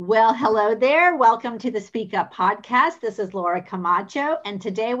Well, hello there. Welcome to the Speak Up podcast. This is Laura Camacho, and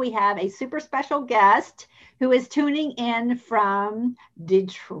today we have a super special guest who is tuning in from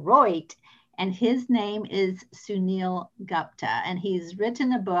Detroit, and his name is Sunil Gupta, and he's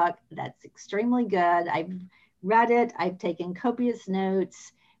written a book that's extremely good. I've read it, I've taken copious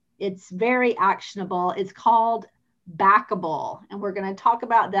notes. It's very actionable. It's called Backable, and we're going to talk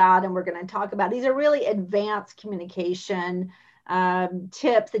about that, and we're going to talk about these are really advanced communication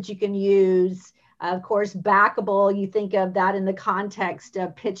tips that you can use. Of course, backable, you think of that in the context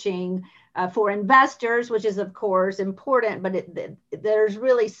of pitching for investors, which is, of course, important, but there's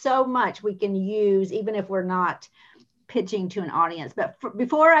really so much we can use, even if we're not pitching to an audience. But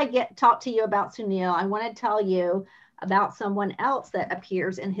before I talk to you about Sunil, I want to tell you about someone else that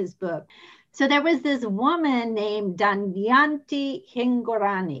appears in his book. So there was this woman named Damayanti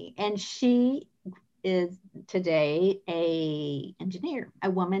Hingorani, and she is today a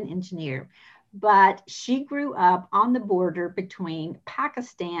woman engineer, but she grew up on the border between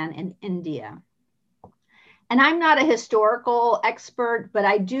Pakistan and India. And I'm not a historical expert, but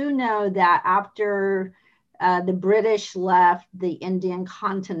I do know that after the British left the Indian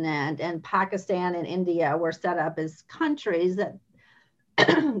continent and Pakistan and India were set up as countries, that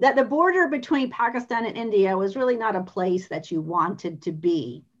that the border between Pakistan and India was really not a place that you wanted to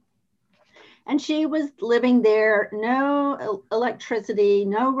be. And she was living there, no electricity,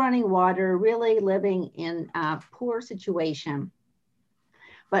 no running water, really living in a poor situation.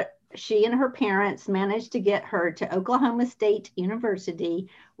 But she and her parents managed to get her to Oklahoma State University,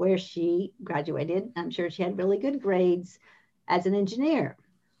 where she graduated. I'm sure she had really good grades as an engineer.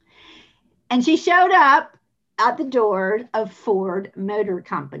 And she showed up at the door of Ford Motor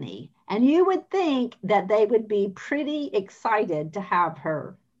Company. And you would think that they would be pretty excited to have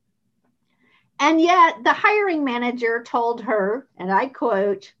her. And yet the hiring manager told her, and I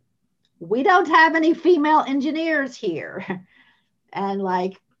quote, "We don't have any female engineers here." And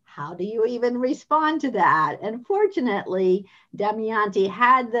like, how do you even respond to that? And fortunately, Damayanti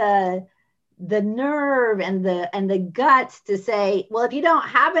had the nerve and the guts to say, well, if you don't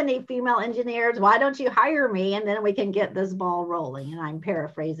have any female engineers, why don't you hire me? And then we can get this ball rolling. And I'm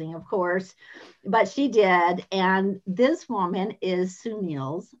paraphrasing, of course, but she did. And this woman is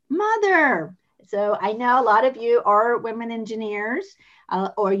Sunil's mother. So I know a lot of you are women engineers,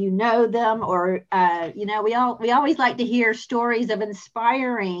 or you know them, or we always like to hear stories of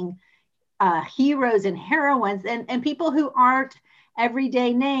inspiring heroes and heroines, and people who aren't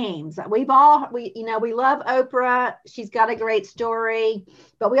everyday names. We love Oprah. She's got a great story,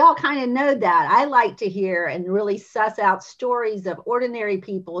 but we all kind of know that. I like to hear and really suss out stories of ordinary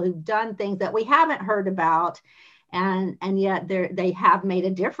people who've done things that we haven't heard about. And yet they have made a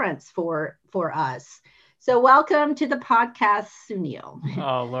difference for us. So welcome to the podcast, Sunil.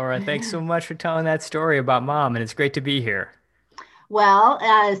 Oh, Laura, thanks so much for telling that story about mom, and it's great to be here. Well,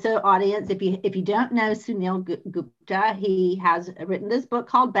 so audience, if you don't know Sunil Gupta, he has written this book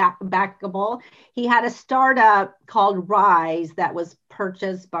called Backable. He had a startup called Rise that was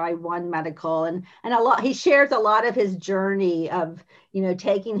purchased by One Medical, and he shares a lot of his journey of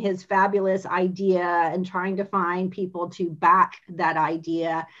taking his fabulous idea and trying to find people to back that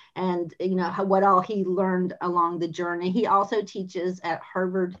idea, and what all he learned along the journey. He also teaches at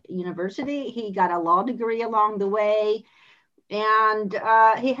Harvard University. He got a law degree along the way. And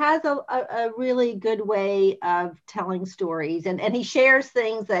he has a really good way of telling stories, and he shares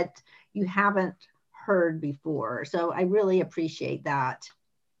things that you haven't heard before. So I really appreciate that.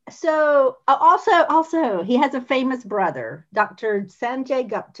 So also he has a famous brother, Dr. Sanjay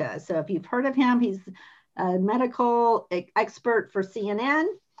Gupta. So if you've heard of him, he's a medical expert for CNN.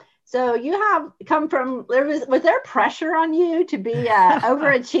 So you have come from, was there pressure on you to be an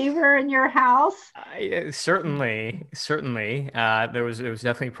overachiever in your house? Certainly. There was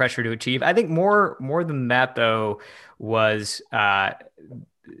definitely pressure to achieve. I think more than that, though, was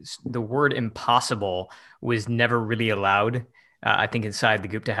the word impossible was never really allowed. I think inside the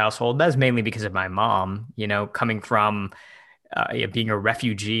Gupta household. That's mainly because of my mom, coming from being a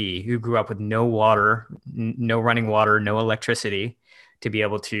refugee who grew up with no water, no running water, no electricity, to be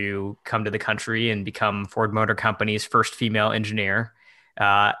able to come to the country and become Ford Motor Company's first female engineer.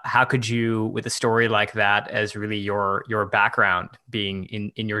 How could you, with a story like that as really your background being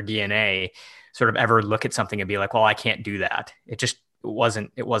in your DNA, sort of ever look at something and be like, well, I can't do that. It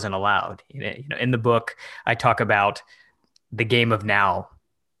wasn't allowed. In the book, I talk about the game of now,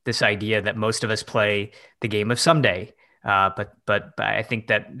 this idea that most of us play the game of someday. But I think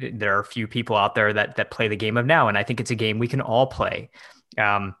that there are a few people out there that play the game of now, and I think it's a game we can all play.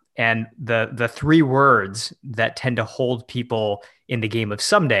 And the three words that tend to hold people in the game of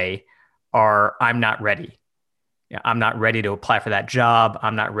someday are I'm not ready. I'm not ready to apply for that job.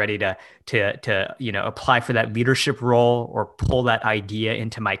 I'm not ready to apply for that leadership role or pull that idea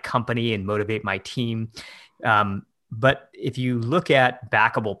into my company and motivate my team. But if you look at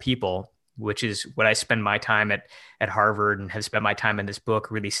backable people, which is what I spend my time at Harvard and have spent my time in this book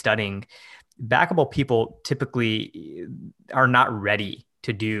really studying, backable people typically are not ready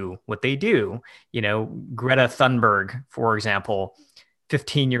to do what they do. Greta Thunberg, for example,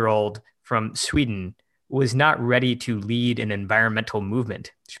 15-year-old from Sweden, was not ready to lead an environmental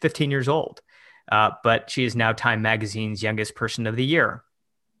movement. She's 15 years old, but she is now Time Magazine's youngest person of the year.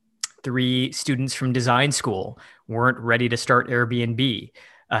 3 students from design school weren't ready to start Airbnb.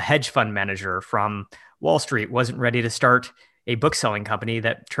 A hedge fund manager from Wall Street wasn't ready to start a book-selling company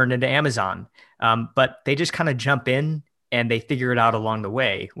that turned into Amazon. But they just kind of jump in and they figure it out along the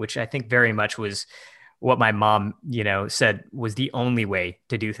way, which I think very much was what my mom, said was the only way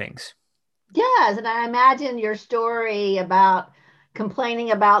to do things. Yes, and I imagine your story about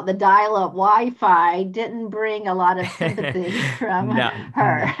complaining about the dial-up Wi-Fi didn't bring a lot of sympathy from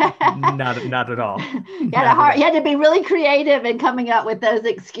her. Not at all. You had to be really creative in coming up with those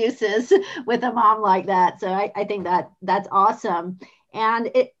excuses with a mom like that. So I think that's awesome.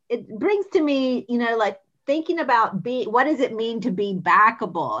 And it brings to me, like thinking about what does it mean to be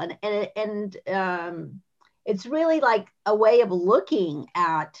backable? And it's really like a way of looking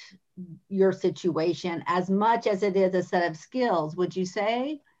at your situation as much as it is a set of skills, would you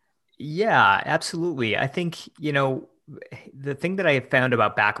say? Yeah, absolutely. I think, the thing that I have found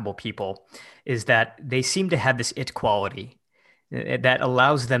about backable people is that they seem to have this it quality that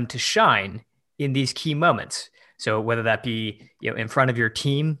allows them to shine in these key moments. So whether that be, in front of your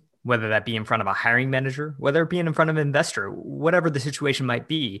team, whether that be in front of a hiring manager, whether it be in front of an investor, whatever the situation might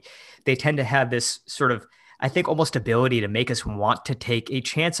be, they tend to have this sort of, I think, almost ability to make us want to take a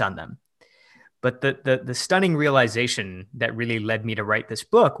chance on them. But the stunning realization that really led me to write this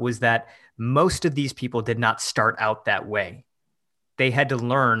book was that most of these people did not start out that way. They had to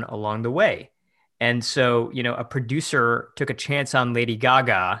learn along the way. And so, a producer took a chance on Lady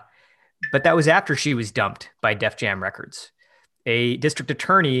Gaga, but that was after she was dumped by Def Jam Records. A district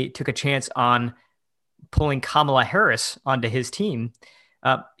attorney took a chance on pulling Kamala Harris onto his team,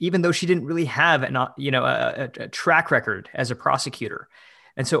 even though she didn't really have a track record as a prosecutor.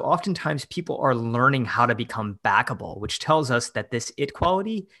 And so oftentimes people are learning how to become backable, which tells us that this it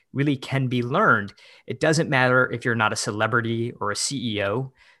quality really can be learned. It doesn't matter if you're not a celebrity or a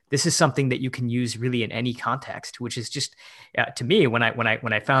CEO. This is something that you can use really in any context, which is just, to me, when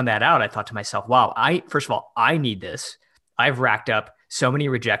I found that out, I thought to myself, wow, first of all, I need this. I've racked up so many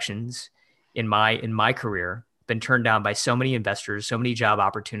rejections in my career, been turned down by so many investors, so many job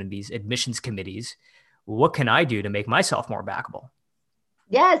opportunities, admissions committees. What can I do to make myself more backable?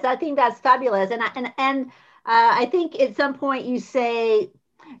 Yes, I think that's fabulous. And I think at some point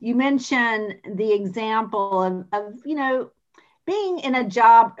you mentioned the example of being in a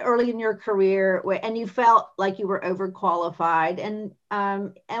job early in your career and you felt like you were overqualified. And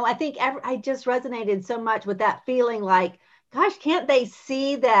I think I just resonated so much with that feeling like, gosh, can't they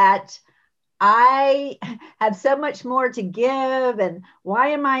see that I have so much more to give, and why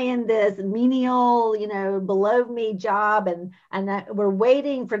am I in this menial, below me job, and that we're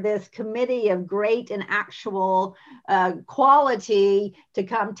waiting for this committee of great and actual quality to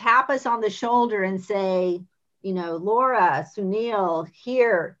come tap us on the shoulder and say, Laura, Sunil,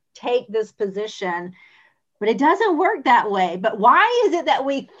 here, take this position. But it doesn't work that way. But why is it that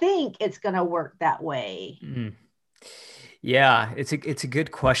we think it's going to work that way? Mm-hmm. Yeah, it's a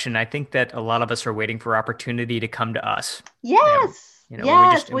good question. I think that a lot of us are waiting for opportunity to come to us. Yes.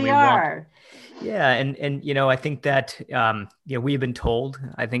 Yes, we are. Yeah. And I think that, we've been told,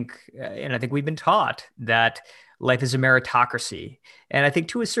 I think we've been taught that life is a meritocracy. And I think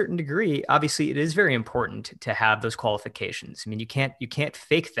to a certain degree, obviously it is very important to have those qualifications. I mean, you can't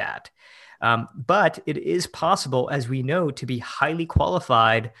fake that. But it is possible, as we know, to be highly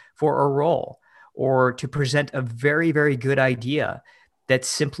qualified for a role, or to present a very, very good idea that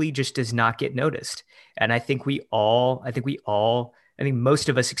simply just does not get noticed. And I think most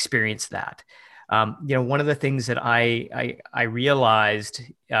of us experience that. One of the things that I realized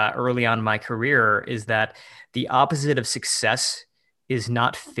early on in my career is that the opposite of success is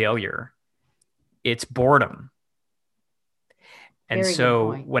not failure, it's boredom. And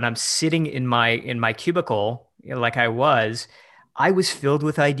so when I'm sitting in my cubicle, like I was filled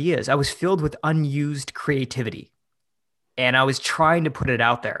with ideas. I was filled with unused creativity. and I was trying to put it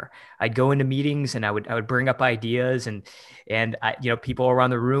out there. I'd go into meetings and I would bring up ideas, and I, people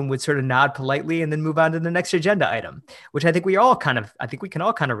around the room would sort of nod politely and then move on to the next agenda item, which I think we can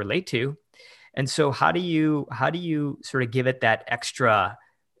all kind of relate to. And so how do you sort of give it that extra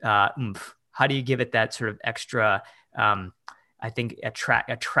oomph? How do you give it that sort of extra, I think,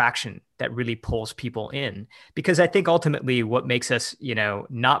 attraction that really pulls people in? Because I think ultimately what makes us,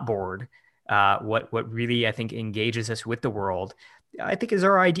 not bored, what really, I think, engages us with the world, I think, is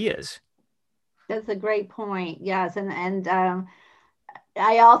our ideas. That's a great point. Yes. And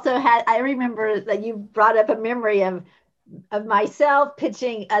I remember that you brought up a memory of myself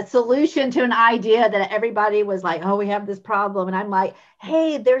pitching a solution to an idea that everybody was like, oh, we have this problem. And I'm like,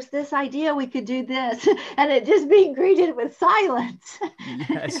 hey, there's this idea, we could do this. And it just being greeted with silence.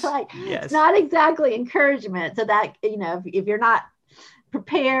 Yes. Yes. It's not exactly encouragement. So that, if you're not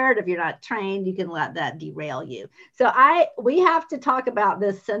prepared, if you're not trained, you can let that derail you. So we have to talk about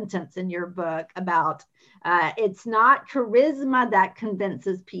this sentence in your book about it's not charisma that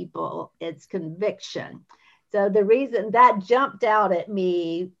convinces people, it's conviction. So the reason that jumped out at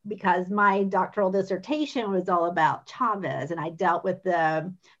me, because my doctoral dissertation was all about Chavez, and I dealt with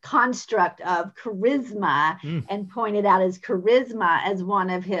the construct of charisma and pointed out his charisma as one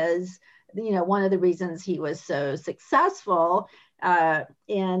of the reasons he was so successful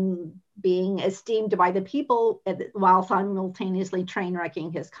in being esteemed by the people while simultaneously train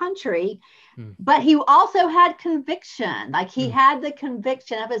wrecking his country. But he also had conviction, like he had the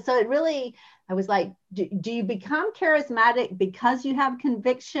conviction of it. So it really, I was like, do you become charismatic because you have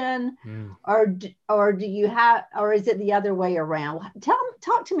conviction, or do you have, or is it the other way around?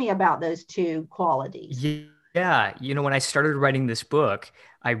 Talk to me about those two qualities. Yeah. When I started writing this book,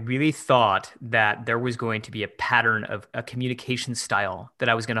 I really thought that there was going to be a pattern of a communication style that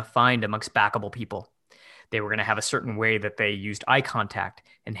I was going to find amongst backable people. They were going to have a certain way that they used eye contact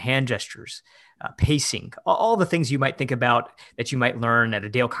and hand gestures, pacing, all the things you might think about that you might learn at a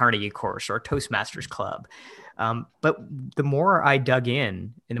Dale Carnegie course or a Toastmasters club. But the more I dug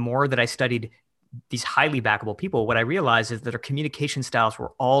in and the more that I studied these highly backable people, what I realized is that their communication styles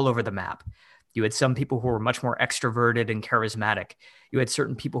were all over the map. You had some people who were much more extroverted and charismatic. You had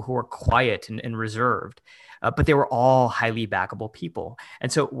certain people who were quiet and reserved, but they were all highly backable people.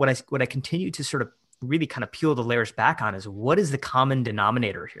 And so what I continue to sort of really kind of peel the layers back on is, what is the common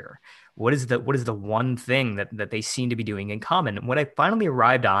denominator here? What is the one thing that they seem to be doing in common? And what I finally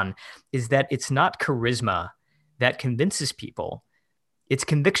arrived on is that it's not charisma that convinces people, it's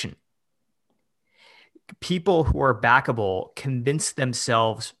conviction. People who are backable convince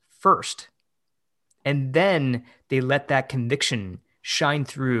themselves first, and then they let that conviction shine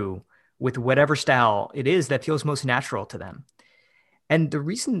through with whatever style it is that feels most natural to them. And the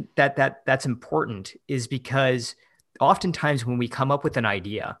reason that's important is because oftentimes when we come up with an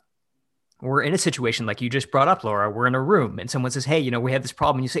idea, we're in a situation like you just brought up, Laura. We're in a room and someone says, hey, we have this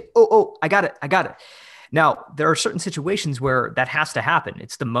problem. And you say, oh, I got it. Now, there are certain situations where that has to happen.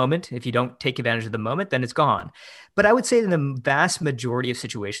 It's the moment. If you don't take advantage of the moment, then it's gone. But I would say in the vast majority of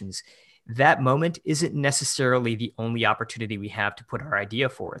situations, that moment isn't necessarily the only opportunity we have to put our idea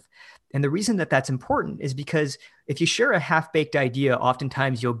forth. And the reason that that's important is because if you share a half-baked idea,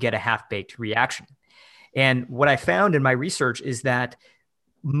 oftentimes you'll get a half-baked reaction. And what I found in my research is that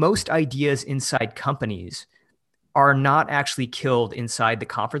most ideas inside companies are not actually killed inside the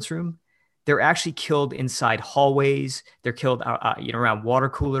conference room. They're actually killed inside hallways. They're killed around water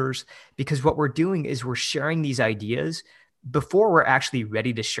coolers, because what we're doing is we're sharing these ideas before we're actually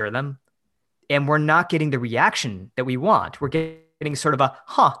ready to share them. And we're not getting the reaction that we want. We're getting sort of a,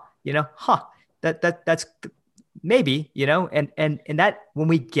 that's maybe, and that when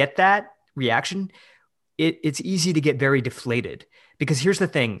we get that reaction, it's easy to get very deflated, because here's the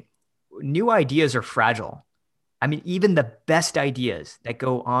thing, new ideas are fragile. I mean, even the best ideas that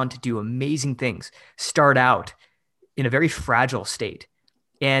go on to do amazing things start out in a very fragile state.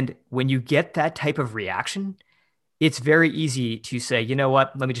 And when you get that type of reaction, it's very easy to say, you know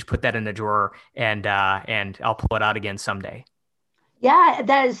what, let me just put that in the drawer and I'll pull it out again someday. Yeah,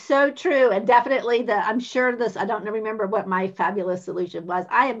 that is so true. And definitely I'm sure I don't remember what my fabulous solution was.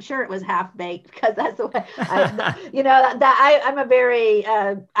 I am sure it was half baked, because that's the way I'm a very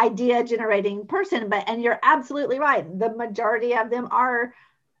idea generating person, and you're absolutely right. The majority of them are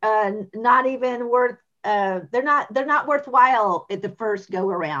not even worth, they're not worthwhile at the first go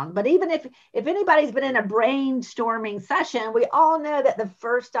around. But even if anybody's been in a brainstorming session, we all know that the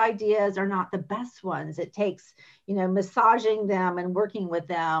first ideas are not the best ones. It takes, massaging them and working with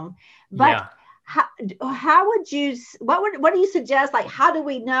them. But how would you, what do you suggest? Like, how do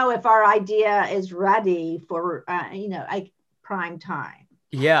we know if our idea is ready for, like prime time?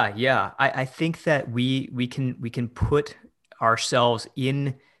 Yeah. I think that we can put ourselves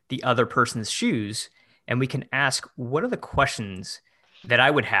in the other person's shoes, and we can ask, what are the questions that I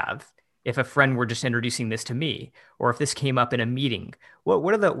would have if a friend were just introducing this to me, or if this came up in a meeting?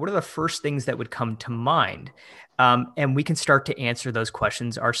 What are the first things that would come to mind? And we can start to answer those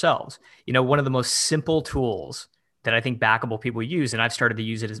questions ourselves. One of the most simple tools that I think backable people use, and I've started to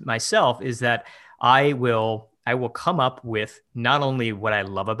use it as myself, is that I will come up with not only what I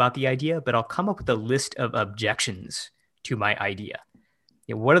love about the idea, but I'll come up with a list of objections to my idea.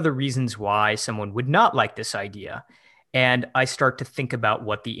 What are the reasons why someone would not like this idea? And I start to think about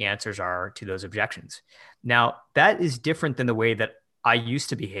what the answers are to those objections. Now, that is different than the way that I used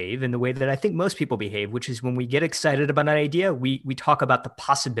to behave and the way that I think most people behave, which is when we get excited about an idea, we talk about the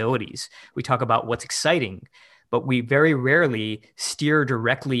possibilities. We talk about what's exciting, but we very rarely steer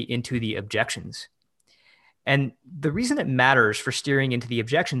directly into the objections. And the reason it matters for steering into the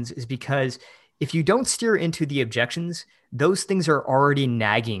objections is because if you don't steer into the objections, those things are already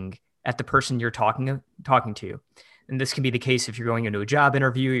nagging at the person you're talking to. And this can be the case if you're going into a job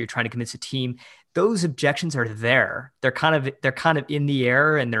interview, you're trying to convince a team. Those objections are there. They're kind of in the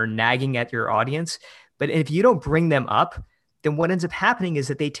air and they're nagging at your audience. But if you don't bring them up, then what ends up happening is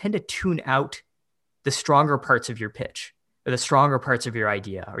that they tend to tune out the stronger parts of your pitch or the stronger parts of your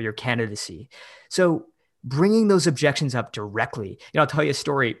idea or your candidacy. So bringing those objections up directly. I'll tell you a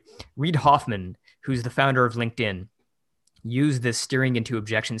story. Reid Hoffman, who's the founder of LinkedIn, used this steering into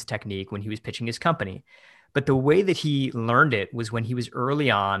objections technique when he was pitching his company. But the way that he learned it was when he was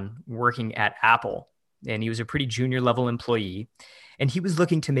early on working at Apple, and he was a pretty junior level employee, and he was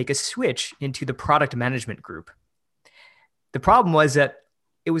looking to make a switch into the product management group. The problem was that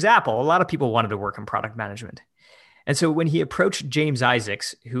it was Apple. A lot of people wanted to work in product management. And so when he approached James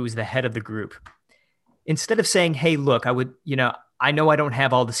Isaacs, who was the head of the group, instead of saying, hey, look, I know I don't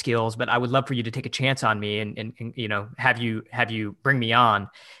have all the skills, but I would love for you to take a chance on me and have you bring me on.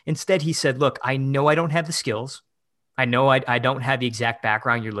 Instead, he said, look, I know I don't have the skills. I know I don't have the exact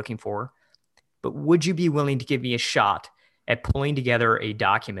background you're looking for, but would you be willing to give me a shot at pulling together a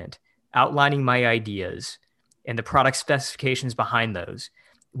document outlining my ideas and the product specifications behind those?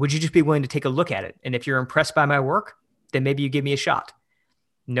 Would you just be willing to take a look at it? And if you're impressed by my work, then maybe you give me a shot.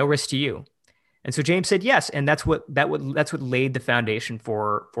 No risk to you. And so James said yes, and that's what laid the foundation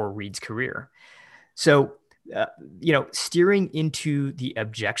for Reid's career. So, steering into the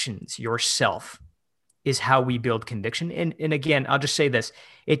objections yourself is how we build conviction. And again, I'll just say this: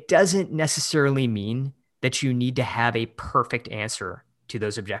 it doesn't necessarily mean that you need to have a perfect answer to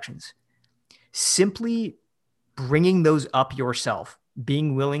those objections. Simply bringing those up yourself,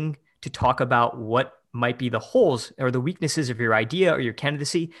 being willing to talk about what might be the holes or the weaknesses of your idea or your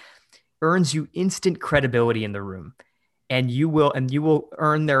candidacy, earns you instant credibility in the room, and you will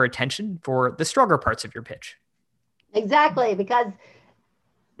earn their attention for the stronger parts of your pitch. Exactly, because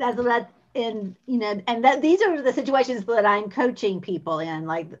these are the situations that I'm coaching people in.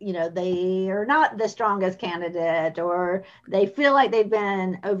 Like, they are not the strongest candidate, or they feel like they've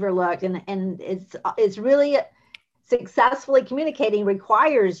been overlooked, and it's really successfully communicating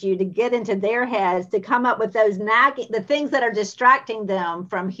requires you to get into their heads, to come up with the things that are distracting them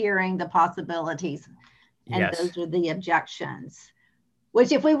from hearing the possibilities. And yes, those are the objections,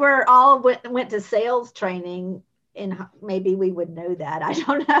 which if we were all went to sales training, and maybe we would know that. I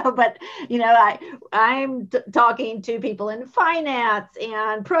don't know. But, I'm talking to people in finance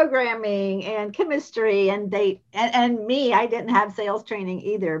and programming and chemistry, and me, I didn't have sales training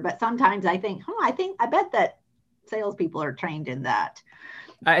either. But sometimes I think, I bet that salespeople are trained in that.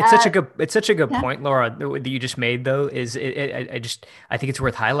 It's such a good point, Laura, that you just made, though. Is I think it's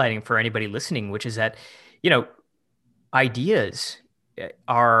worth highlighting for anybody listening, which is that, ideas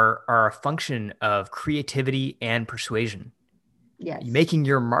are a function of creativity and persuasion. Yes. Making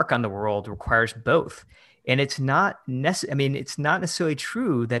your mark on the world requires both. And it's not necessarily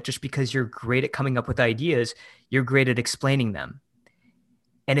true that just because you're great at coming up with ideas, you're great at explaining them.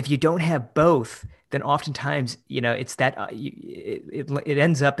 And if you don't have both, then oftentimes, it's that it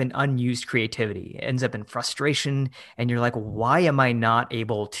ends up in unused creativity. It ends up in frustration. And you're like, why am I not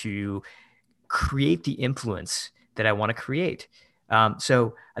able to create the influence that I want to create?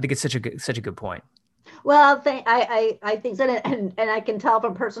 So I think it's such a good point. Well, I think so, and I can tell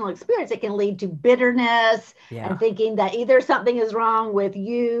from personal experience, it can lead to bitterness and thinking that either something is wrong with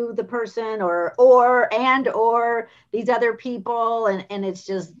you, the person, or these other people, and it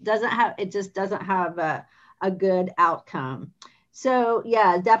just doesn't have a good outcome. So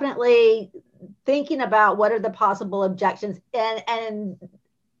yeah, definitely thinking about what are the possible objections, and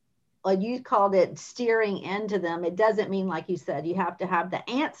you called it steering into them. It doesn't mean, like you said, you have to have the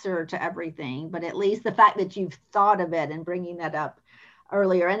answer to everything, but at least the fact that you've thought of it and bringing that up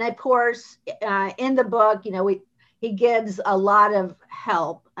earlier. And of course, in the book, he gives a lot of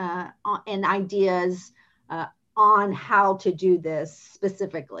help and ideas on how to do this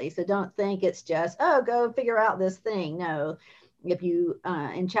specifically. So don't think it's just, oh, go figure out this thing. No, if you,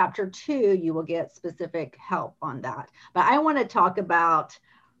 in chapter 2, you will get specific help on that. But I want to talk about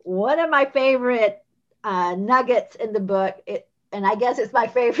one of my favorite nuggets in the book. And I guess it's my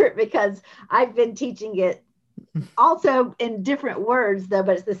favorite because I've been teaching it also in different words, though,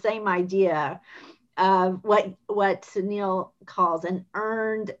 but it's the same idea of what Sunil calls an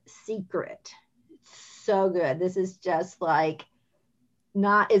earned secret. So good. This is just like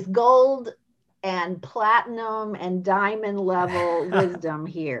it's gold and platinum and diamond level wisdom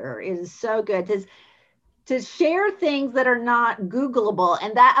here. It is so good to share things that are not Googleable.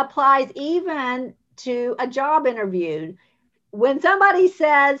 And that applies even to a job interview. When somebody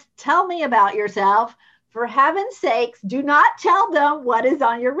says, tell me about yourself, for heaven's sakes, do not tell them what is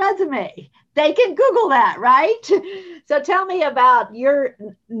on your resume. They can Google that, right? So tell me about your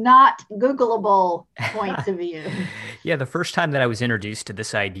not Googleable points of view. Yeah, the first time that I was introduced to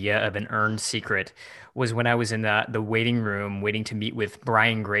this idea of an earned secret was when I was in the waiting room waiting to meet with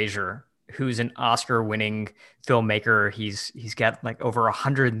Brian Grazer, who's an Oscar-winning filmmaker. He's got like over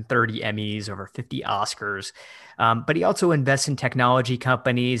 130 Emmys, over 50 Oscars. But he also invests in technology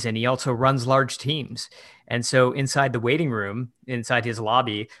companies, and he also runs large teams. And so inside the waiting room, inside his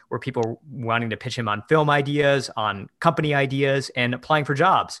lobby, were people wanting to pitch him on film ideas, on company ideas, and applying for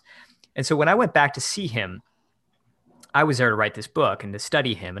jobs. And so when I went back to see him, I was there to write this book and to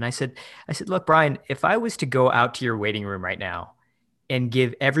study him. And I said, look, Brian, if I was to go out to your waiting room right now and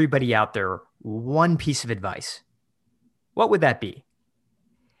give everybody out there one piece of advice, what would that be?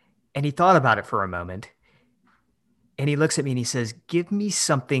 And he thought about it for a moment. And he looks at me and he says, give me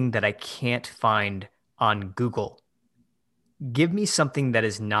something that I can't find on Google. Give me something that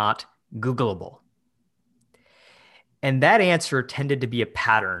is not Googleable. And that answer tended to be a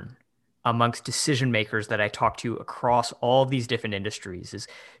pattern amongst decision makers that I talk to across all these different industries is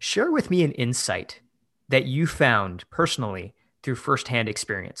share with me an insight that you found personally through firsthand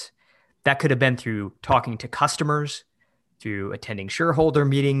experience. That could have been through talking to customers, through attending shareholder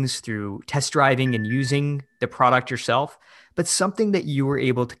meetings, through test driving and using the product yourself, but something that you were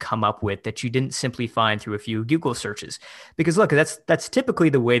able to come up with that you didn't simply find through a few Google searches. Because look, that's typically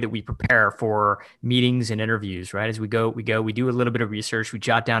the way that we prepare for meetings and interviews, right? As we do a little bit of research, we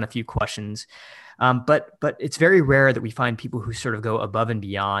jot down a few questions, but it's very rare that we find people who sort of go above and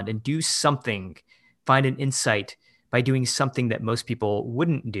beyond and do something, find an insight by doing something that most people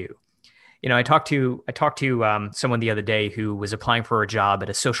wouldn't do. I talked to someone the other day who was applying for a job at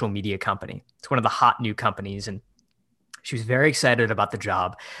a social media company. It's one of the hot new companies, and she was very excited about the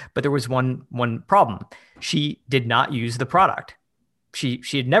job, but there was one problem. She did not use the product. She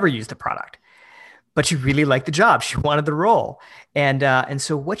had never used the product, but she really liked the job. She wanted the role, and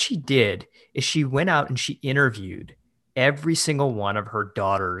so what she did is she went out and she interviewed every single one of her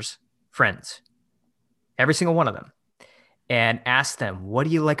daughter's friends, every single one of them, and asked them, what do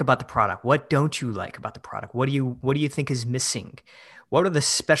you like about the product? What don't you like about the product? What do you think is missing? What are the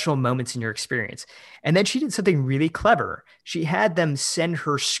special moments in your experience? And then she did something really clever. She had them send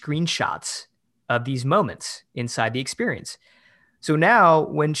her screenshots of these moments inside the experience. So now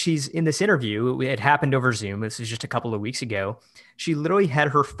when she's in this interview, it happened over Zoom. This was just a couple of weeks ago. She literally had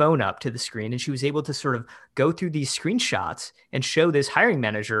her phone up to the screen and she was able to sort of go through these screenshots and show this hiring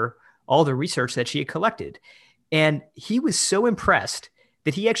manager all the research that she had collected. And he was so impressed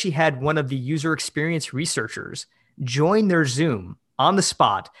that he actually had one of the user experience researchers join their Zoom on the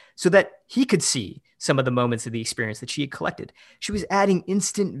spot so that he could see some of the moments of the experience that she had collected. She was adding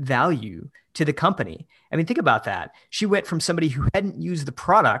instant value to the company. I mean, think about that. She went from somebody who hadn't used the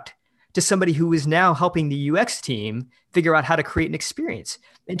product to somebody who is now helping the UX team figure out how to create an experience.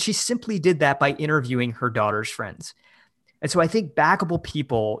 And she simply did that by interviewing her daughter's friends. And so I think backable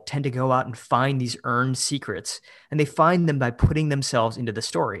people tend to go out and find these earned secrets, and they find them by putting themselves into the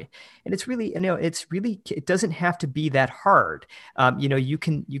story. And it's really, it doesn't have to be that hard. You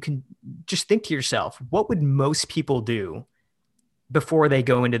can just think to yourself, what would most people do before they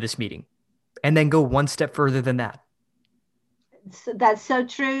go into this meeting? And then go one step further than that. So that's so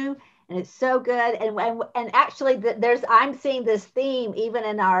true. And it's so good. And actually I'm seeing this theme even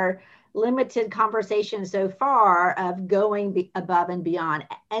in our limited conversation so far of going above and beyond.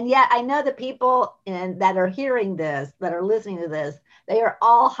 And yet I know the people that are hearing this, that are listening to this, They are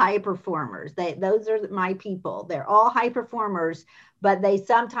all high performers. Those are my people. They're all high performers, but they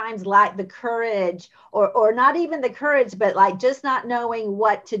sometimes lack the courage, or not even the courage, but like just not knowing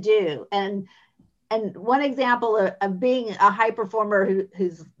what to do. And one example of being a high performer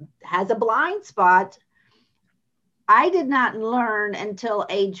who has a blind spot, I did not learn until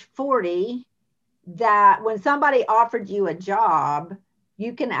age 40 that when somebody offered you a job,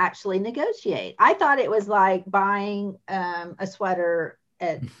 you can actually negotiate. I thought it was like buying a sweater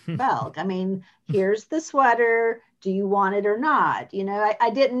at Belk. I mean, here's the sweater. Do you want it or not? You know, I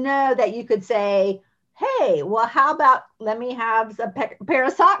didn't know that you could say, hey, well, how about let me have a pair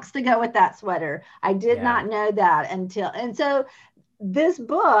of socks to go with that sweater? I did not know that and so this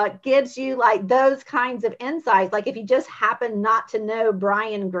book gives you like those kinds of insights. Like if you just happen not to know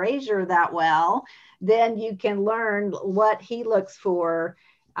Brian Grazer that well, then you can learn what he looks for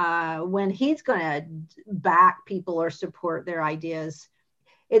when he's going to back people or support their ideas.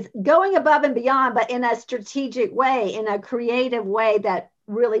 It's going above and beyond, but in a strategic way, in a creative way that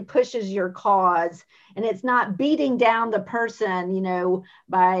really pushes your cause. And it's not beating down the person, you know,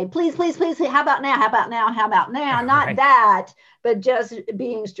 by please, please, please, how about now? How about now? How about now? Not right. That, but just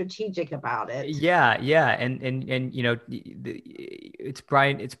being strategic about it. Yeah. And you know, it's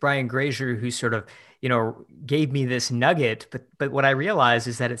Brian Grazer who sort of, you know, gave me this nugget, but what I realized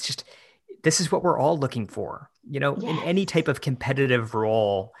is that it's just, this is what we're all looking for, you know, yes. In any type of competitive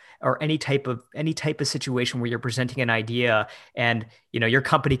role or any type of situation where you're presenting an idea and, you know, your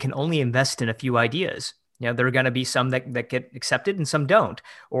company can only invest in a few ideas. You know, there are going to be some that get accepted and some don't,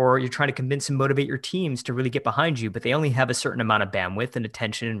 or you're trying to convince and motivate your teams to really get behind you, but they only have a certain amount of bandwidth and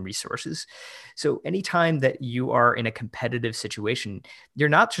attention and resources. So anytime that you are in a competitive situation, you're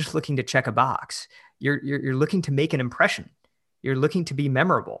not just looking to check a box. You're looking to make an impression. You're looking to be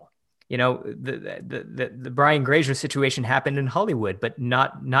memorable. You know, the Brian Grazer situation happened in Hollywood, but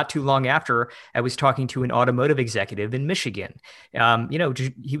not too long after, I was talking to an automotive executive in Michigan. You know,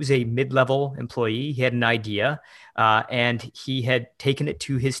 he was a mid-level employee. He had an idea, and he had taken it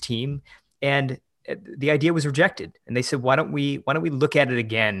to his team, and the idea was rejected. And they said, "Why don't we look at it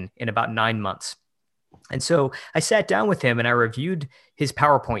again in about 9 months?" And so I sat down with him and I reviewed his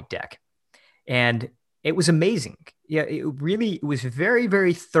PowerPoint deck, and it was amazing. Yeah, it was very,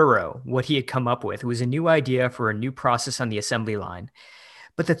 very thorough what he had come up with. It was a new idea for a new process on the assembly line.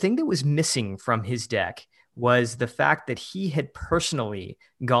 But the thing that was missing from his deck was the fact that he had personally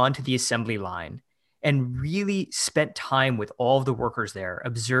gone to the assembly line and really spent time with all of the workers there,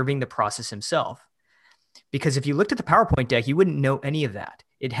 observing the process himself. Because if you looked at the PowerPoint deck, you wouldn't know any of that.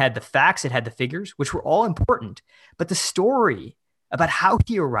 It had the facts, it had the figures, which were all important, but the story about how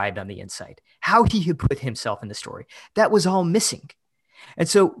he arrived on the insight, how he had put himself in the story, that was all missing. And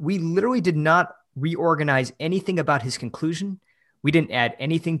so we literally did not reorganize anything about his conclusion. We didn't add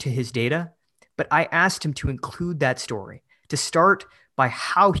anything to his data, but I asked him to include that story, to start by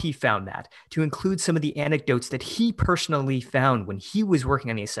how he found that, to include some of the anecdotes that he personally found when he was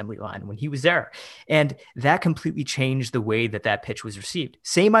working on the assembly line, when he was there. And that completely changed the way that pitch was received.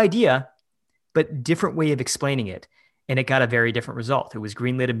 Same idea, but different way of explaining it. And it got a very different result. It was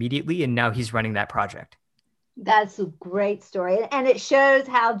greenlit immediately, and now he's running that project. That's a great story. And it shows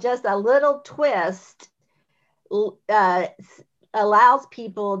how just a little twist allows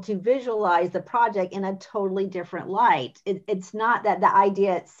people to visualize the project in a totally different light. It's not that the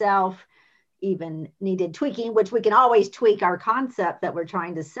idea itself even needed tweaking, which we can always tweak our concept that we're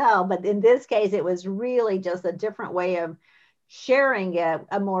trying to sell. But in this case, it was really just a different way of sharing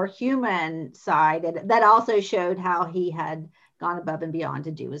a more human side. And that also showed how he had gone above and beyond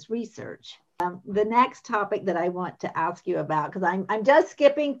to do his research. The next topic that I want to ask you about, because I'm just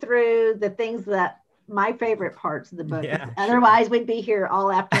skipping through the things that my favorite parts of the book. Yeah, otherwise, we'd be here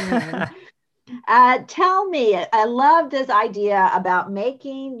all afternoon. Tell me, I love this idea about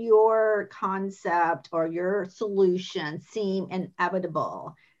making your concept or your solution seem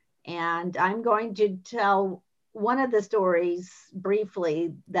inevitable. And I'm going to tell one of the stories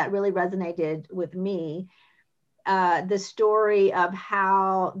briefly that really resonated with me. The story of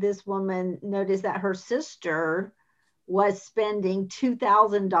how this woman noticed that her sister was spending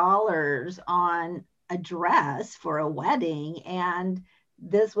 $2,000 on a dress for a wedding. And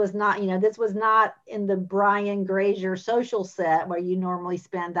this was not in the Brian Grazer social set where you normally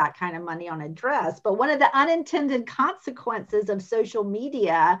spend that kind of money on a dress. But one of the unintended consequences of social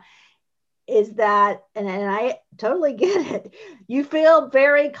media is that, and I totally get it, you feel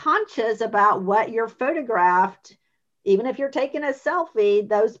very conscious about what you're photographed, even if you're taking a selfie,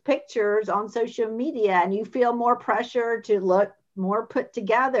 those pictures on social media, and you feel more pressure to look more put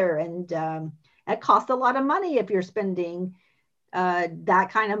together. And it costs a lot of money if you're spending that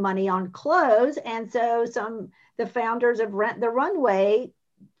kind of money on clothes. And so the founders of Rent the Runway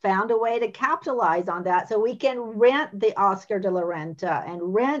found a way to capitalize on that. So we can rent the Oscar de la Renta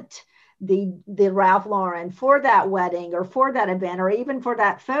and rent the Ralph Lauren for that wedding or for that event or even for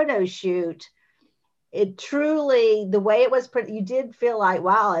that photo shoot. It truly, the way it was put, you did feel like,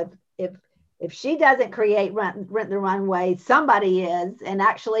 wow, if she doesn't create rent the Runway, somebody is. And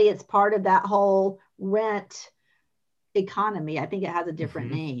actually it's part of that whole rent economy. I think it has a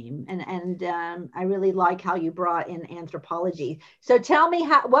different name. And I really like how you brought in anthropology. So tell me,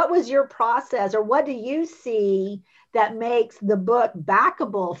 what was your process, or what do you see that makes the book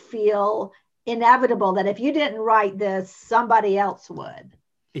backable feel inevitable, that if you didn't write this, somebody else would?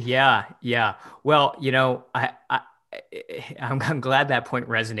 Yeah. Well, I'm glad that point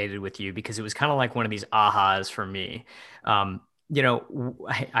resonated with you, because it was kind of like one of these ahas for me.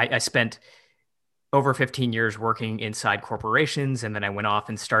 I spent over 15 years working inside corporations, and then I went off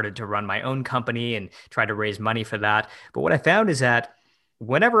and started to run my own company and tried to raise money for that. But what I found is that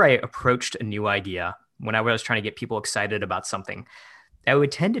whenever I approached a new idea, when I was trying to get people excited about something, I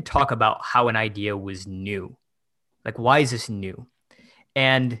would tend to talk about how an idea was new. Like, why is this new?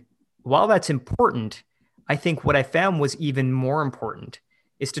 And while that's important, I think what I found was even more important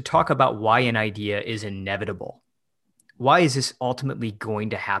is to talk about why an idea is inevitable. Why is this ultimately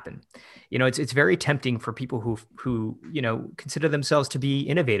going to happen? It's very tempting for people who consider themselves to be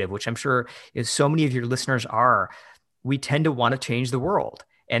innovative, which I'm sure is so many of your listeners are. We tend to want to change the world,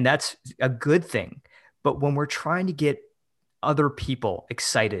 and that's a good thing. But when we're trying to get other people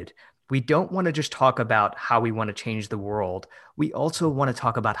excited, we don't want to just talk about how we want to change the world. We also want to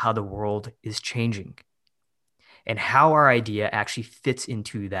talk about how the world is changing and how our idea actually fits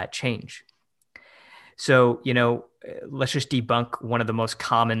into that change. So, let's just debunk one of the most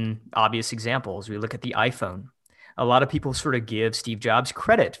common, obvious examples. We look at the iPhone. A lot of people sort of give Steve Jobs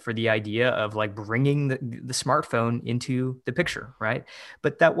credit for the idea of like bringing the smartphone into the picture, right?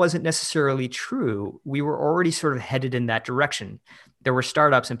 But that wasn't necessarily true. We were already sort of headed in that direction. There were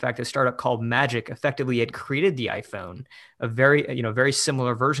startups. In fact, a startup called Magic effectively had created the iPhone, a very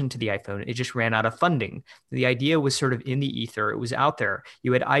similar version to the iPhone. It just ran out of funding. The idea was sort of in the ether. It was out there.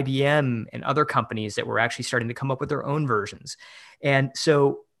 You had IBM and other companies that were actually starting to come up with their own versions. And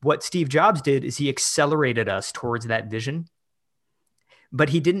so what Steve Jobs did is he accelerated us towards that vision, but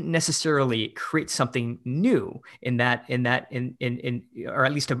he didn't necessarily create something new or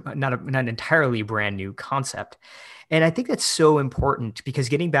at least not an entirely brand new concept. And I think that's so important, because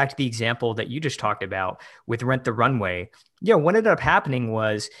getting back to the example that you just talked about with Rent the Runway, what ended up happening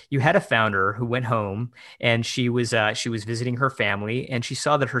was you had a founder who went home, and she was visiting her family, and she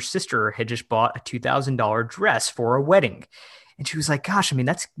saw that her sister had just bought a $2,000 dress for a wedding. And she was like, gosh, I mean,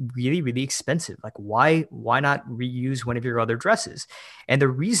 that's really, really expensive. Like, why not reuse one of your other dresses? And the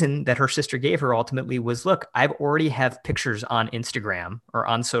reason that her sister gave her ultimately was, look, I've already have pictures on Instagram or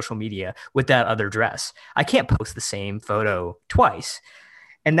on social media with that other dress. I can't post the same photo twice.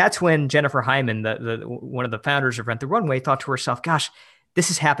 And that's when Jennifer Hyman, one of the founders of Rent the Runway, thought to herself, gosh, this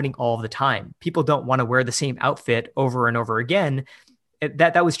is happening all the time. People don't want to wear the same outfit over and over again.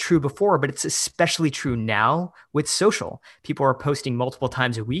 That was true before, but it's especially true now with social. People are posting multiple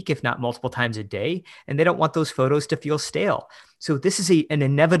times a week, if not multiple times a day, and they don't want those photos to feel stale. So this is an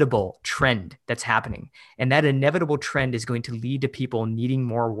inevitable trend that's happening. And that inevitable trend is going to lead to people needing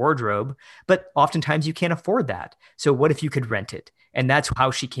more wardrobe, but oftentimes you can't afford that. So what if you could rent it? And that's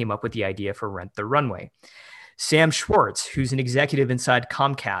how she came up with the idea for Rent the Runway. Sam Schwartz, who's an executive inside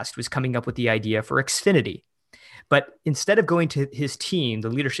Comcast, was coming up with the idea for Xfinity. But instead of going to his team, the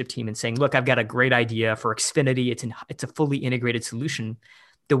leadership team, and saying, look, I've got a great idea for Xfinity, it's a fully integrated solution,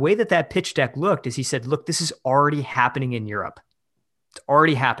 the way that pitch deck looked is he said, look, this is already happening in Europe. It's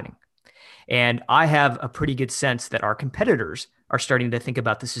already happening. And I have a pretty good sense that our competitors are starting to think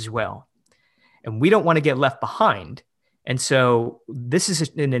about this as well. And we don't want to get left behind. And so this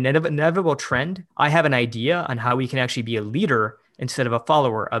is an inevitable trend. I have an idea on how we can actually be a leader instead of a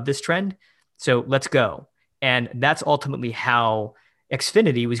follower of this trend. So let's go. And that's ultimately how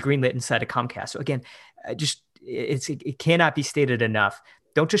Xfinity was greenlit inside of Comcast. So again, it cannot be stated enough.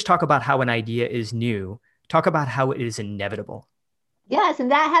 Don't just talk about how an idea is new. Talk about how it is inevitable. Yes, and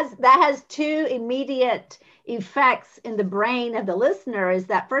that has two immediate effects in the brain of the listener. Is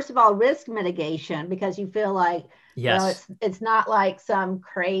that, first of all, risk mitigation, because you feel like, yes, it's not like some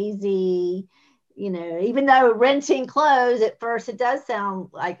crazy, even though renting clothes at first, it does sound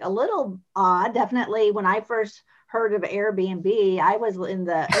like a little odd. Definitely when I first heard of Airbnb, I was in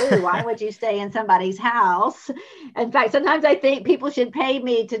the, oh, why would you stay in somebody's house? In fact, sometimes I think people should pay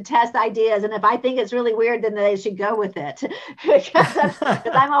me to test ideas. And if I think it's really weird, then they should go with it. because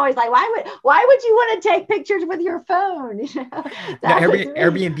I'm always like, why would you want to take pictures with your phone?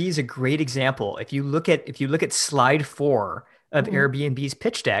 Airbnb is a great example. If you look at slide 4 of Airbnb's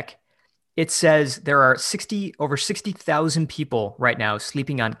pitch deck, it says there are over 60,000 people right now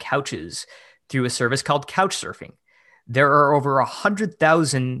sleeping on couches through a service called Couchsurfing. There are over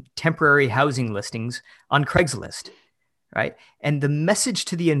 100,000 temporary housing listings on Craigslist, right? And the message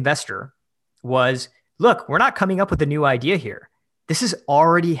to the investor was, look, we're not coming up with a new idea here. This is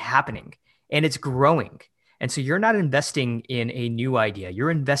already happening and it's growing. And so you're not investing in a new idea.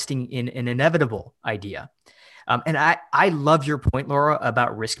 You're investing in an inevitable idea. And I love your point, Laura,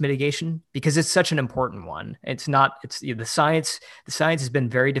 about risk mitigation, because it's such an important one. The science has been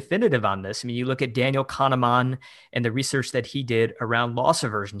very definitive on this. I mean, you look at Daniel Kahneman and the research that he did around loss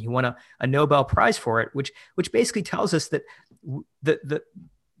aversion. He won a Nobel Prize for it, which basically tells us that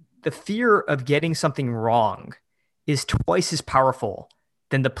the fear of getting something wrong is twice as powerful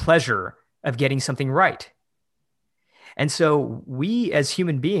than the pleasure of getting something right. And so we as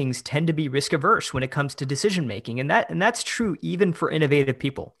human beings tend to be risk averse when it comes to decision making. And that's true even for innovative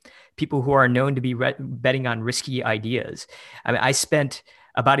people who are known to be betting on risky ideas. I mean, I spent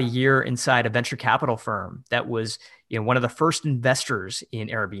about a year inside a venture capital firm that was, one of the first investors in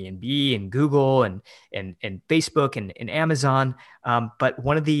Airbnb and Google and Facebook and Amazon. But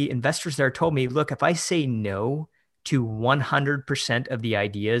one of the investors there told me, look, if I say no to 100% of the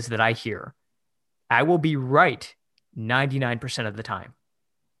ideas that I hear, I will be right 99% of the time.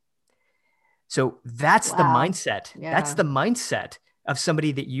 So that's the mindset. Yeah. That's the mindset of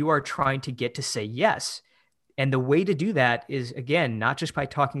somebody that you are trying to get to say yes. And the way to do that is, again, not just by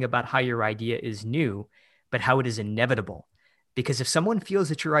talking about how your idea is new, but how it is inevitable. Because if someone feels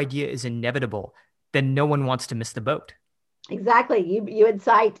that your idea is inevitable, then no one wants to miss the boat. Exactly. You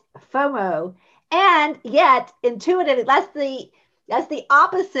incite FOMO, and yet intuitive. That's the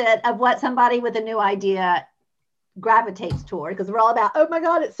opposite of what somebody with a new idea gravitates toward, because we're all about, oh my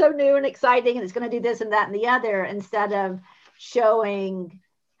God, it's so new and exciting and it's going to do this and that and the other, instead of showing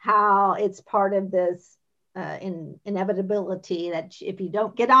how it's part of this inevitability that if you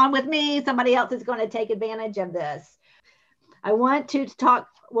don't get on with me, somebody else is going to take advantage of this. I want to talk,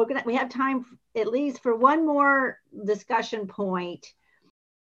 we have time at least for one more discussion point.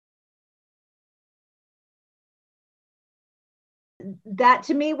 That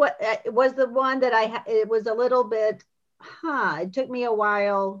to me, what was the one that it was a little bit, it took me a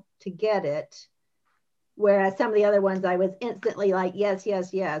while to get it. Whereas some of the other ones I was instantly like, yes,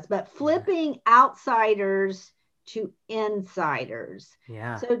 yes, yes. But flipping outsiders to insiders.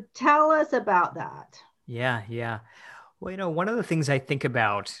 Yeah. So tell us about that. Yeah, yeah. Well, one of the things I think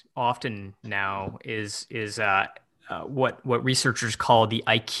about often now is what researchers call the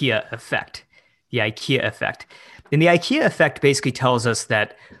IKEA effect. The IKEA effect. And the IKEA effect basically tells us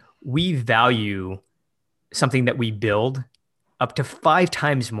that we value something that we build up to 5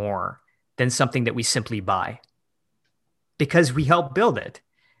 times more than something that we simply buy, because we help build it.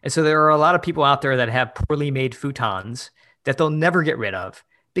 And so there are a lot of people out there that have poorly made futons that they'll never get rid of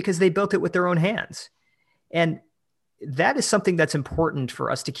because they built it with their own hands. And that is something that's important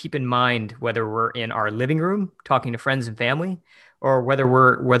for us to keep in mind, whether we're in our living room talking to friends and family, or whether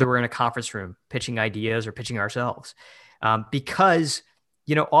we're in a conference room pitching ideas or pitching ourselves. Because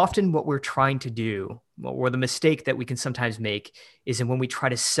often what we're trying to do, or the mistake that we can sometimes make, is when we try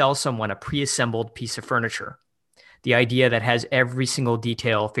to sell someone a pre-assembled piece of furniture, the idea that has every single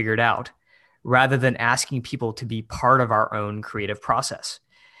detail figured out, rather than asking people to be part of our own creative process.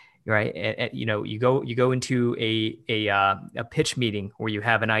 Right. And, you go into a pitch meeting where you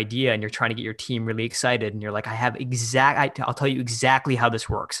have an idea and you're trying to get your team really excited. And you're like, I'll tell you exactly how this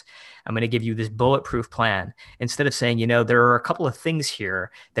works. I'm going to give you this bulletproof plan, instead of saying, there are a couple of things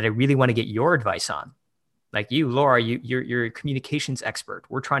here that I really want to get your advice on. Like you, Laura, you're a communications expert.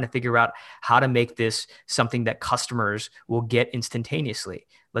 We're trying to figure out how to make this something that customers will get instantaneously.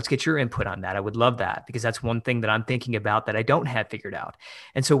 Let's get your input on that. I would love that, because that's one thing that I'm thinking about that I don't have figured out.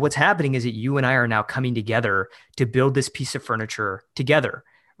 And so what's happening is that you and I are now coming together to build this piece of furniture together,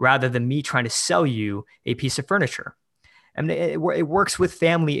 rather than me trying to sell you a piece of furniture. I mean, it works with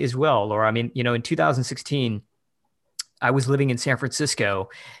family as well, Laura. I mean, in 2016, I was living in San Francisco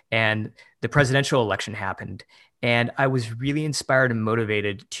and the presidential election happened. And I was really inspired and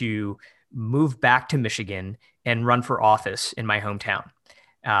motivated to move back to Michigan and run for office in my hometown.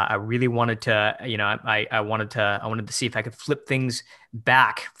 I really wanted to, I wanted to see if I could flip things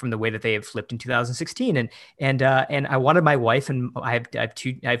back from the way that they had flipped in 2016. And I wanted my wife, and I have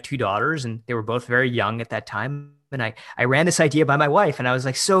two daughters, and they were both very young at that time. And I ran this idea by my wife, and I was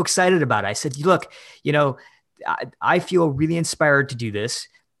like so excited about it. I said, look, you know, I feel really inspired to do this.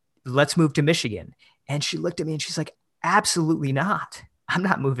 Let's move to Michigan. And she looked at me and she's like, absolutely not. I'm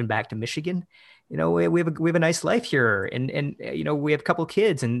not moving back to Michigan. We have a nice life here, and we have a couple of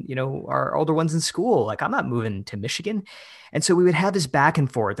kids, and our older one's in school. Like, I'm not moving to Michigan. And so we would have this back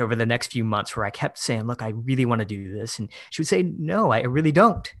and forth over the next few months where I kept saying, look, I really want to do this. And she would say, no, I really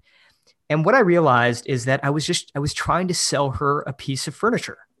don't. And what I realized is that I was trying to sell her a piece of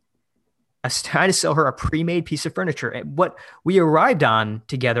furniture. I was trying to sell her a pre-made piece of furniture. And what we arrived on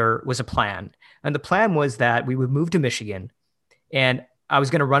together was a plan. And the plan was that we would move to Michigan, and I was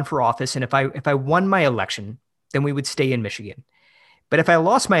going to run for office. And if I won my election, then we would stay in Michigan. But if I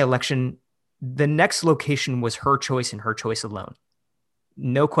lost my election, the next location was her choice and her choice alone.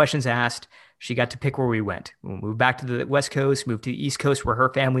 No questions asked. She got to pick where we went. We'll move back to the West Coast, move to the East Coast where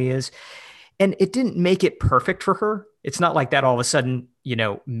her family is. And it didn't make it perfect for her. It's not like that all of a sudden,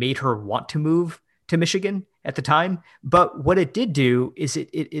 made her want to move to Michigan at the time. But what it did do is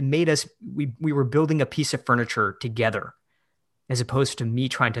it made us, we were building a piece of furniture together, as opposed to me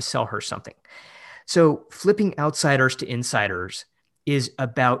trying to sell her something. So flipping outsiders to insiders is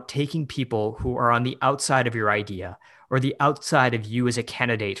about taking people who are on the outside of your idea or the outside of you as a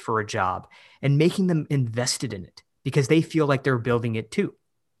candidate for a job and making them invested in it because they feel like they're building it too.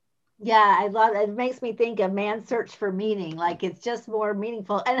 Yeah, I love it. It makes me think of Man's Search for Meaning. Like, it's just more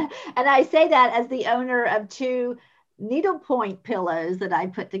meaningful. And I say that as the owner of two needlepoint pillows that I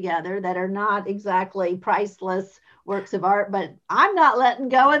put together that are not exactly priceless works of art, but I'm not letting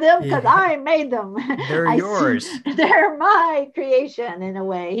go of them because I made them. They're yours. They're my creation in a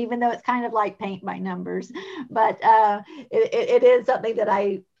way, even though it's kind of like paint by numbers. But it is something that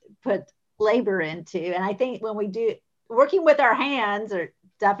I put labor into. And I think when we do working with our hands, or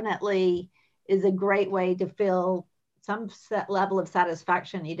definitely is a great way to feel some level of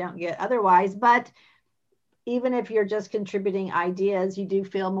satisfaction you don't get otherwise. But even if you're just contributing ideas, you do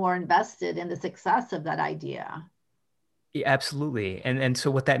feel more invested in the success of that idea. Yeah, absolutely. And so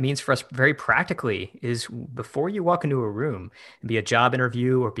what that means for us very practically is before you walk into a room, be a job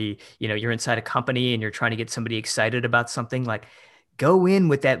interview or you're inside a company and you're trying to get somebody excited about something, like go in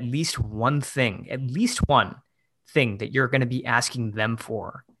with at least one thing that you're going to be asking them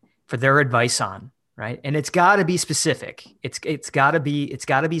for their advice on, right? And it's got to be specific. It's got to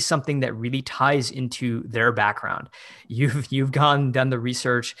be something that really ties into their background. You've done the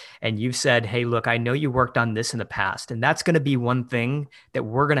research and you've said, hey, look, I know you worked on this in the past, and that's going to be one thing that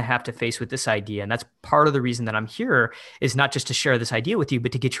we're going to have to face with this idea. And that's part of the reason that I'm here, is not just to share this idea with you,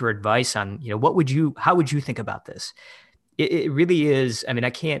 but to get your advice on, how would you think about this? It really is. I mean,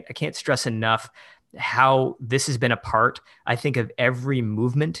 I can't stress enough how this has been a part, I think, of every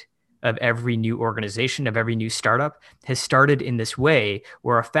movement, of every new organization, of every new startup has started in this way,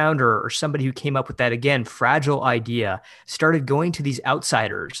 where a founder or somebody who came up with that, again, fragile idea started going to these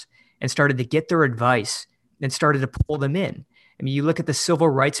outsiders and started to get their advice and started to pull them in. I mean, you look at the civil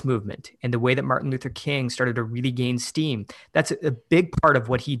rights movement and the way that Martin Luther King started to really gain steam. That's a big part of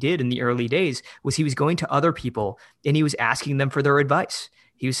what he did in the early days, was he was going to other people and he was asking them for their advice.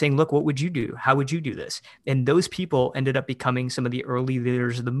 He was saying, look, what would you do? How would you do this? And those people ended up becoming some of the early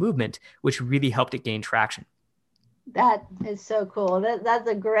leaders of the movement, which really helped it gain traction. That is so cool. That's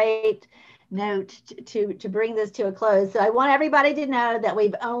a great note to bring this to a close. So I want everybody to know that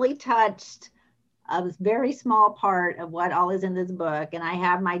we've only touched a very small part of what all is in this book. And I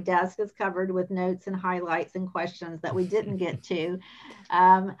have my desk is covered with notes and highlights and questions that we didn't get to.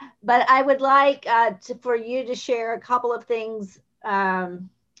 But I would like for you to share a couple of things. I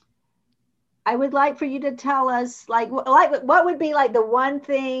would like for you to tell us, like what would be like the one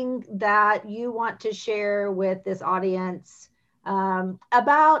thing that you want to share with this audience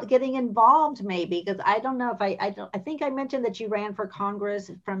about getting involved, maybe, because I don't know if I think I mentioned that you ran for Congress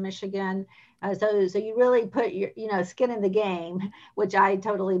from Michigan, so you really put your skin in the game, which I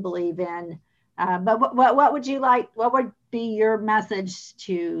totally believe in. But what would you like? What would be your message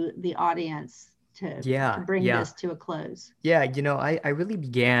to the audience to bring this to a close? Yeah, I really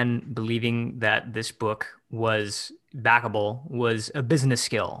began believing that this book was backable, was a business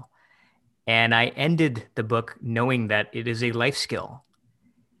skill. And I ended the book knowing that it is a life skill.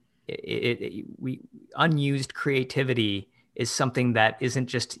 We unused creativity is something that isn't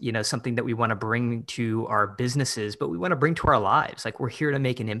just, something that we want to bring to our businesses, but we want to bring to our lives. Like, we're here to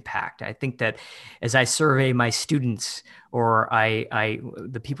make an impact. I think that as I survey my students or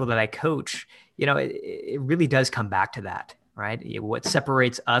the people that I coach, it really does come back to that, right? What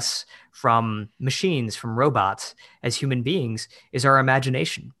separates us from machines, from robots as human beings is our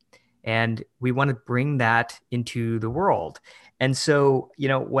imagination. And we want to bring that into the world. And so,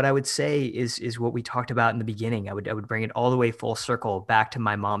 what I would say is what we talked about in the beginning. I would bring it all the way full circle back to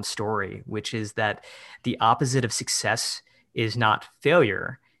my mom's story, which is that the opposite of success is not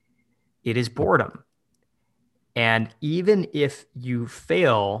failure, it is boredom. And even if you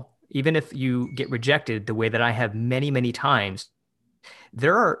fail, even if you get rejected the way that I have many, many times,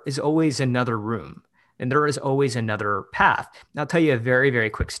 is always another room. And there is always another path. And I'll tell you a very, very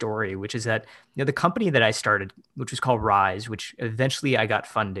quick story, which is that the company that I started, which was called Rise, which eventually I got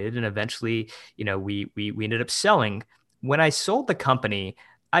funded, and eventually we ended up selling. When I sold the company,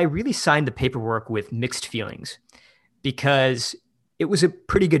 I really signed the paperwork with mixed feelings, because it was a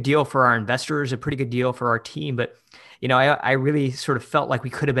pretty good deal for our investors, a pretty good deal for our team, but I really sort of felt like we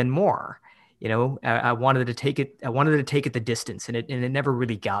could have been more. I wanted to take it. I wanted to take it the distance, and it never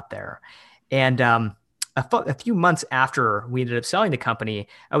really got there. And a few months after we ended up selling the company,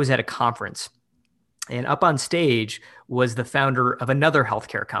 I was at a conference, and up on stage was the founder of another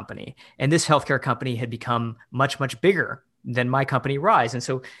healthcare company. And this healthcare company had become much, much bigger than my company, Rise. And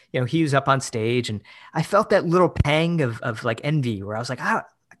so, he was up on stage, and I felt that little pang of like envy, where I was like,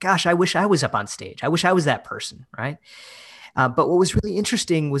 gosh, I wish I was up on stage. I wish I was that person, right? But what was really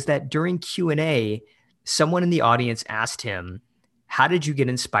interesting was that during Q&A, someone in the audience asked him, how did you get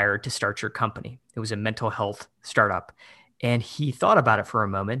inspired to start your company? It was a mental health startup. And he thought about it for a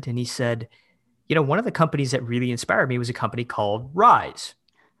moment, and he said, one of the companies that really inspired me was a company called Rise.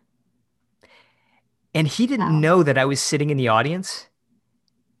 And he didn't know that I was sitting in the audience,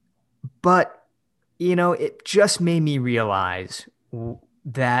 but, it just made me realize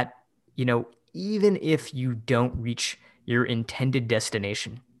that, even if you don't reach your intended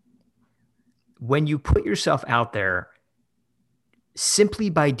destination, when you put yourself out there, simply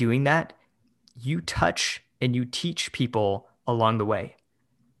by doing that, you touch and you teach people along the way.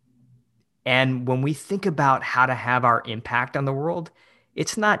 And when we think about how to have our impact on the world,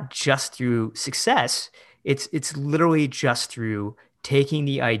 it's not just through success. It's literally just through taking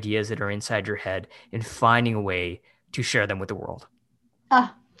the ideas that are inside your head and finding a way to share them with the world.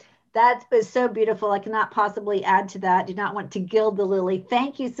 That was so beautiful. I cannot possibly add to that. Do not want to gild the lily.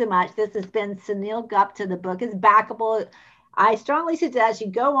 Thank you so much. This has been Sunil Gupta. The book is backable. I strongly suggest you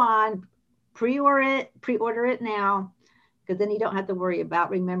go on, pre-order it now, because then you don't have to worry about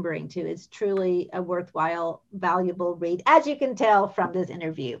remembering to. It's truly a worthwhile, valuable read, as you can tell from this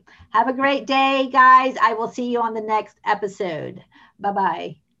interview. Have a great day, guys. I will see you on the next episode.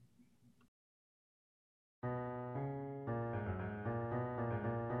 Bye-bye.